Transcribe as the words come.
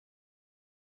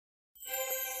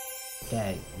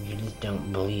Dad, you just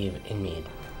don't believe in me.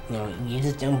 You know, you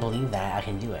just don't believe that I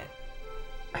can do it.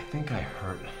 I think I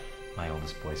hurt my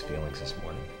oldest boy's feelings this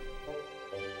morning.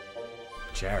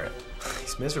 Jarrett,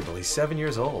 he's miserable. He's 7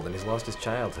 years old and he's lost his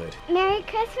childhood. Merry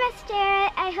Christmas,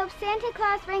 Jarrett. I hope Santa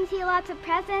Claus brings you lots of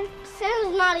presents.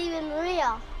 Santa's not even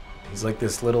real. He's like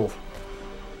this little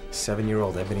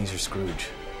 7-year-old Ebenezer Scrooge.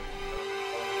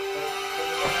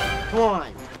 Come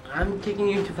on, I'm taking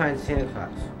you to find Santa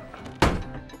Claus.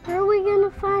 Where are we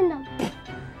gonna find him?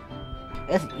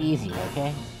 That's easy,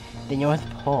 okay? The North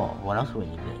Pole. What else would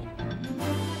it be?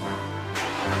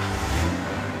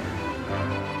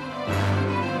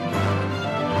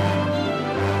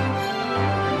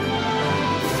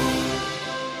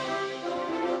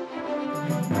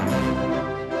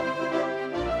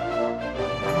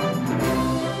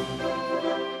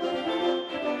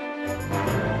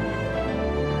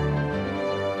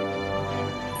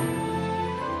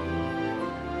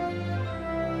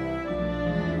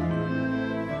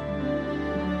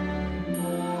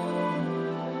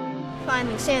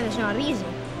 Finding Santa's not easy.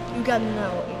 You gotta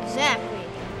know exactly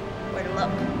where to look.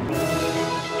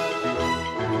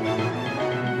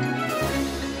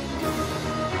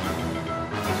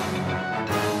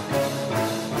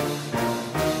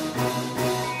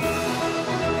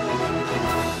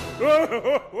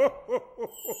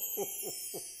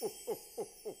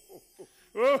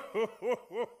 Ha ha ha ha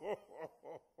ha!